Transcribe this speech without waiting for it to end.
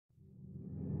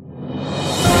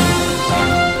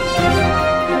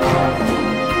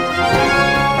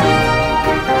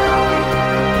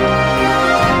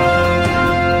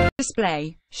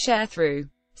display. Sharethrough.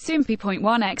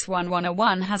 Soompi.1x1 Wanna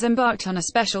One has embarked on a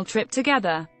special trip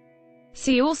together.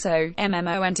 See also,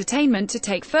 MMO Entertainment to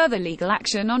take further legal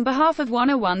action on behalf of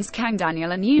Wanna One's Kang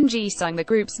Daniel and Yoon Ji-sung. The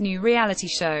group's new reality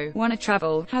show, Wanna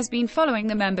Travel, has been following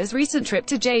the members' recent trip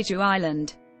to Jeju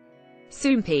Island.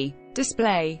 Soompi.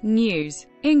 Display. News.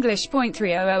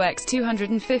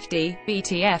 English.300x250,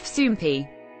 BTF Soompi.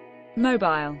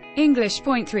 Mobile.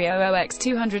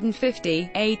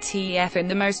 English.300x250, ATF. In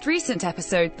the most recent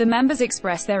episode, the members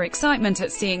expressed their excitement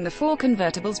at seeing the 4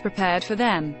 convertibles prepared for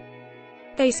them.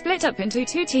 They split up into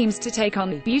 2 teams to take on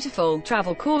the beautiful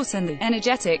travel course and the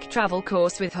energetic travel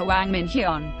course, with Hwang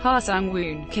Min-hyun, Ha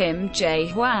Sung-woon, Kim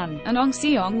Jae-hwan, and Ong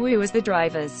Seong-woo as the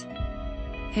drivers.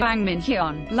 Hwang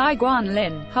Min-hyun, Lee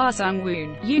Gwan-lin, Ha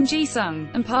Sung-woon, Yoon Ji-sung,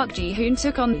 and Park Ji-hoon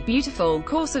took on the beautiful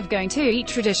course of going to eat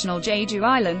traditional Jeju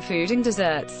Island food and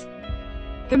desserts.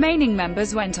 The remaining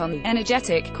members went on the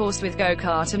energetic course with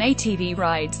go-kart and ATV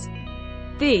rides.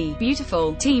 The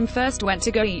beautiful team first went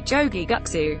to go eat Jogi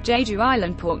Guksu, Jeju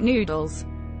Island pork noodles.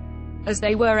 As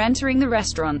they were entering the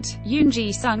restaurant, Yoon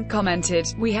Ji-sung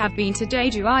commented, "We have been to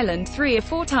Jeju Island 3 or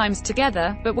 4 times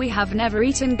together, but we have never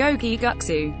eaten Gogi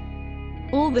Guksu.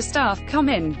 All the staff come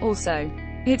in, also.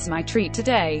 It's my treat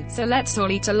today, so let's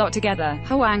all eat a lot together."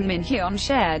 Hwang Min-hyun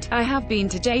shared, "I have been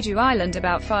to Jeju Island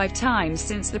about 5 times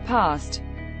since the past.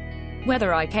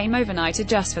 Whether I came overnight or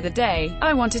just for the day,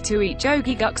 I wanted to eat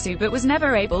Jogi Guksu but was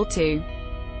never able to."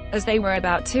 As they were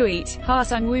about to eat, Ha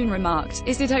Sung-woon remarked,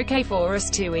 "Is it okay for us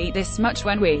to eat this much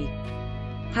when we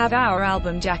have our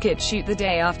album jacket shoot the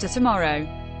day after tomorrow?"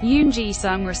 Yoon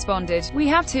Ji-sung responded, "We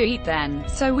have to eat then,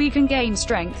 so we can gain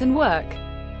strength and work."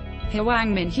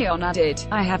 Hwang Min-hyun added,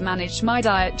 "I have managed my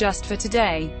diet just for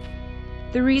today.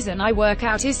 The reason I work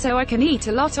out is so I can eat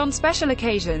a lot on special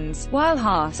occasions," while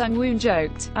Ha Sung-woon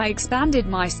joked, "I expanded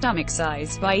my stomach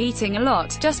size by eating a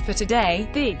lot just for today."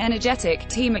 The energetic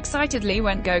team excitedly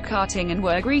went go-karting and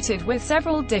were greeted with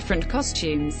several different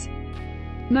costumes.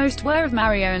 Most were of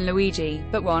Mario and Luigi,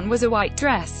 but one was a white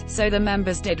dress, so the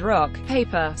members did rock,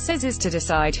 paper, scissors to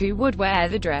decide who would wear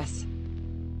the dress.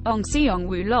 Ong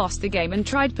Seong-woo lost the game and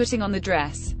tried putting on the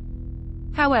dress.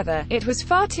 However, it was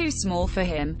far too small for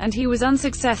him, and he was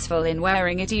unsuccessful in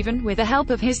wearing it even with the help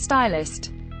of his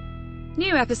stylist.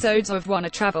 New episodes of Wanna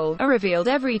Travel are revealed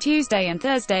every Tuesday and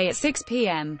Thursday at 6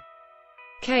 p.m.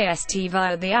 KST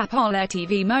via the app on Air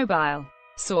TV Mobile.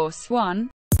 Source: 1.